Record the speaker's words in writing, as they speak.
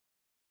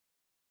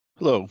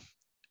Hello,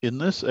 in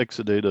this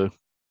Exadata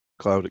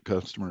Cloud at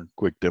Customer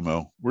quick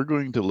demo, we're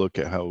going to look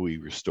at how we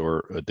restore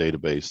a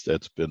database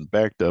that's been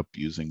backed up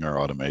using our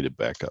automated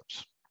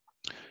backups.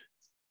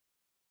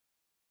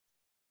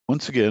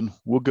 Once again,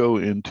 we'll go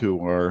into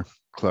our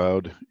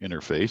cloud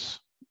interface.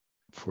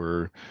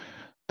 For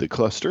the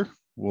cluster,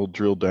 we'll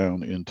drill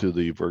down into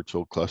the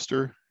virtual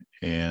cluster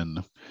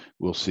and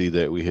we'll see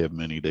that we have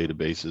many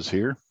databases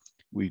here.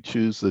 We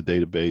choose the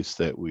database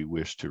that we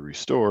wish to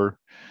restore.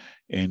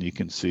 And you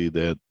can see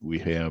that we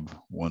have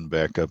one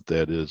backup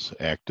that is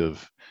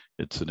active.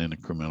 It's an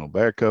incremental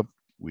backup.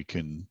 We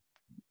can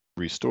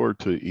restore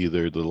to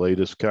either the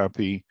latest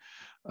copy,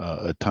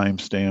 a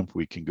timestamp.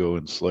 We can go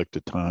and select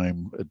a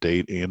time, a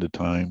date and a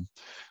time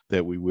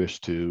that we wish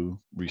to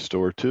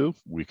restore to.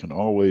 We can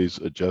always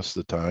adjust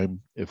the time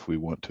if we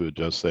want to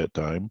adjust that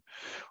time,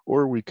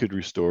 or we could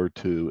restore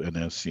to an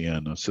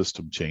SCN, a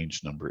system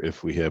change number,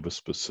 if we have a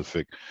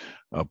specific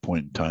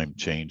point in time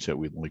change that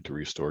we'd like to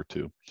restore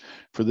to.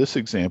 For this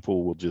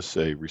example, we'll just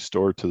say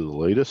restore to the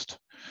latest.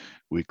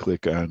 We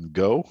click on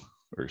go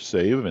or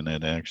save, and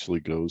it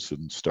actually goes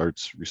and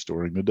starts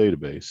restoring the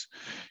database.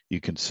 You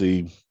can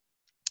see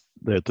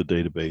that the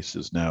database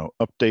is now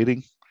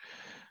updating.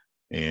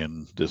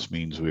 And this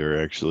means we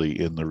are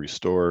actually in the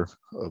restore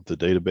of the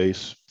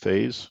database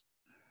phase.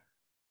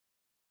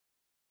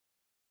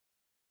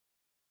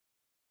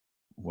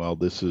 While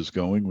this is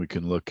going, we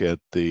can look at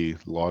the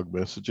log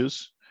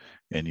messages,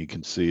 and you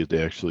can see it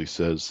actually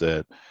says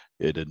that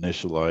it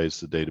initialized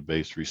the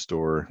database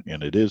restore,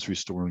 and it is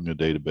restoring the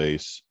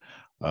database.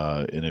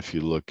 And if you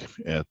look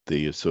at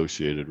the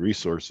associated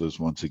resources,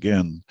 once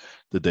again,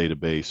 the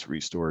database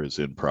restore is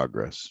in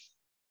progress.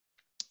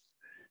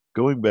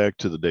 Going back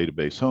to the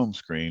database home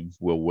screen,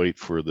 we'll wait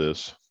for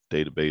this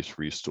database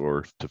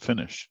restore to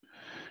finish.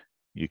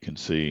 You can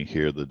see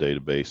here the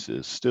database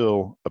is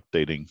still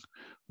updating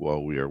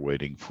while we are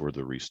waiting for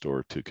the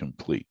restore to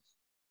complete.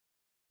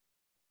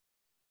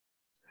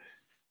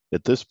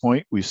 At this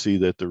point, we see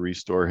that the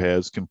restore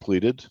has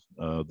completed.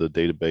 The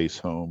database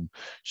home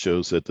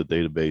shows that the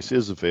database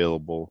is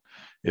available.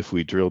 If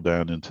we drill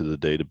down into the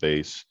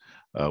database,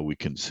 we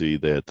can see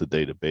that the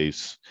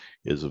database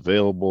is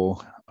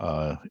available.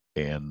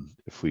 And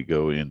if we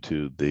go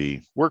into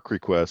the work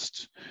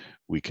requests,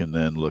 we can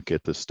then look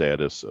at the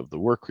status of the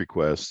work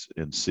requests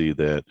and see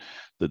that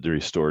the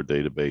restored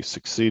database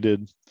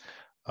succeeded.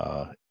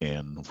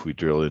 And if we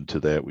drill into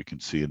that, we can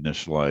see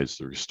initialize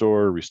the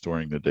restore,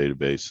 restoring the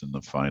database, and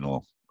the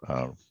final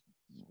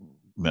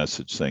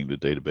message saying the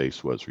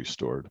database was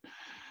restored.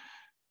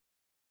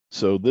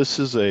 So this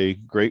is a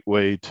great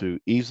way to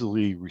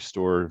easily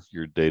restore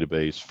your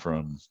database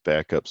from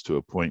backups to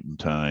a point in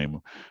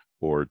time,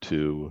 or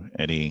to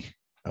any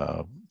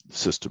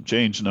system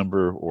change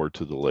number, or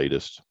to the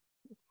latest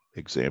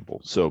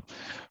example. So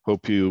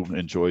hope you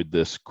enjoyed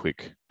this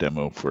quick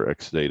demo for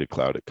Exadata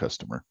Cloud at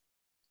Customer.